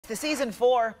the season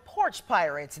 4 Porch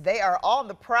Pirates. They are on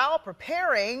the prowl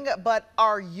preparing, but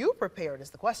are you prepared is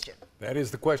the question. That is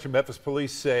the question. Memphis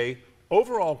police say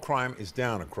overall crime is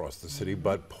down across the city,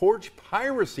 but porch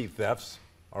piracy thefts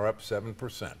are up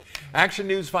 7%. Action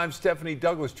News 5 Stephanie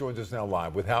Douglas joins us now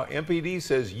live with how MPD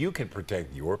says you can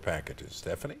protect your packages.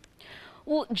 Stephanie?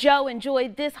 Well, Joe, enjoy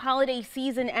this holiday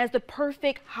season as the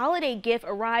perfect holiday gift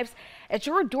arrives at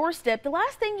your doorstep. The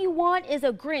last thing you want is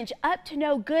a Grinch up to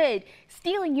no good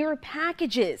stealing your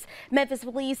packages. Memphis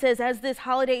police says as this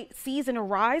holiday season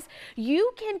arrives,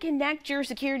 you can connect your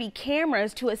security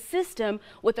cameras to a system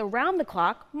with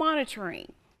around-the-clock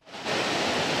monitoring.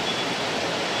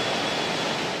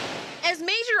 As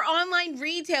major online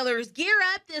retailers gear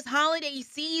up this holiday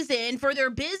season for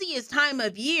their busiest time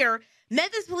of year,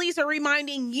 Memphis police are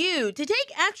reminding you to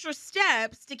take extra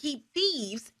steps to keep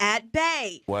thieves at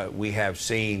bay. What we have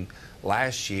seen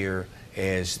last year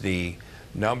is the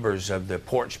numbers of the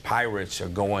porch pirates are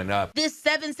going up. This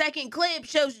 7-second clip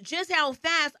shows just how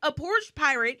fast a porch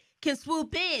pirate can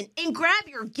swoop in and grab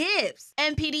your gifts.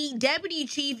 MPD Deputy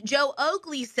Chief Joe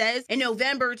Oakley says in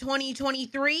November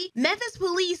 2023, Memphis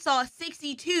police saw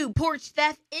 62 porch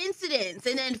theft incidents,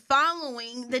 and then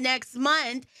following the next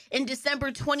month in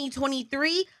December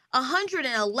 2023,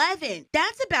 111.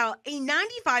 That's about a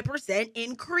 95%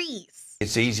 increase.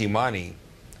 It's easy money.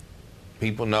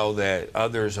 People know that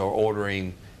others are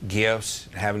ordering gifts,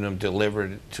 having them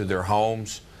delivered to their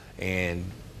homes, and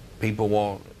people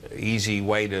want an easy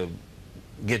way to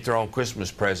get their own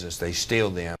Christmas presents. They steal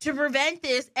them. To prevent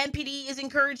this, MPD is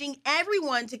encouraging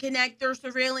everyone to connect their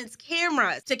surveillance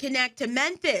cameras to connect to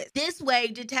Memphis. This way,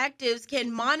 detectives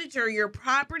can monitor your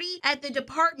property at the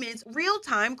department's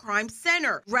real-time crime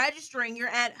center. Registering your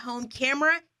at-home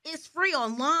camera is free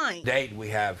online. To date, we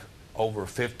have over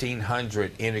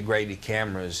 1,500 integrated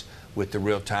cameras with the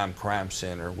Real-Time Crime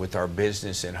Center with our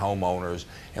business and homeowners,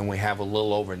 and we have a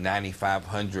little over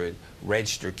 9,500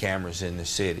 registered cameras in the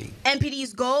city.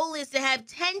 MPD's goal is to have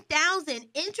 10,000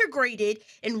 integrated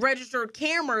and registered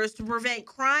cameras to prevent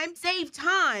crime, save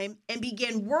time, and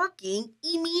begin working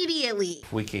immediately.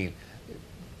 If we can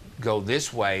go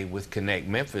this way with Connect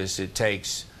Memphis, it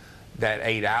takes that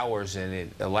 8 hours and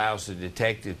it allows the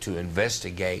detective to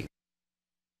investigate.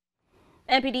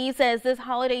 MPD says this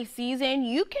holiday season,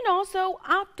 you can also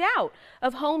opt out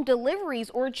of home deliveries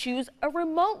or choose a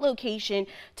remote location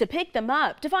to pick them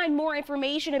up. To find more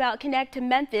information about Connect to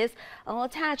Memphis, I'll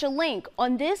attach a link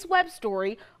on this web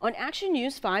story on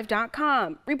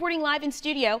actionnews5.com. Reporting live in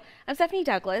studio, I'm Stephanie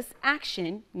Douglas,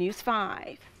 Action News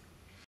 5.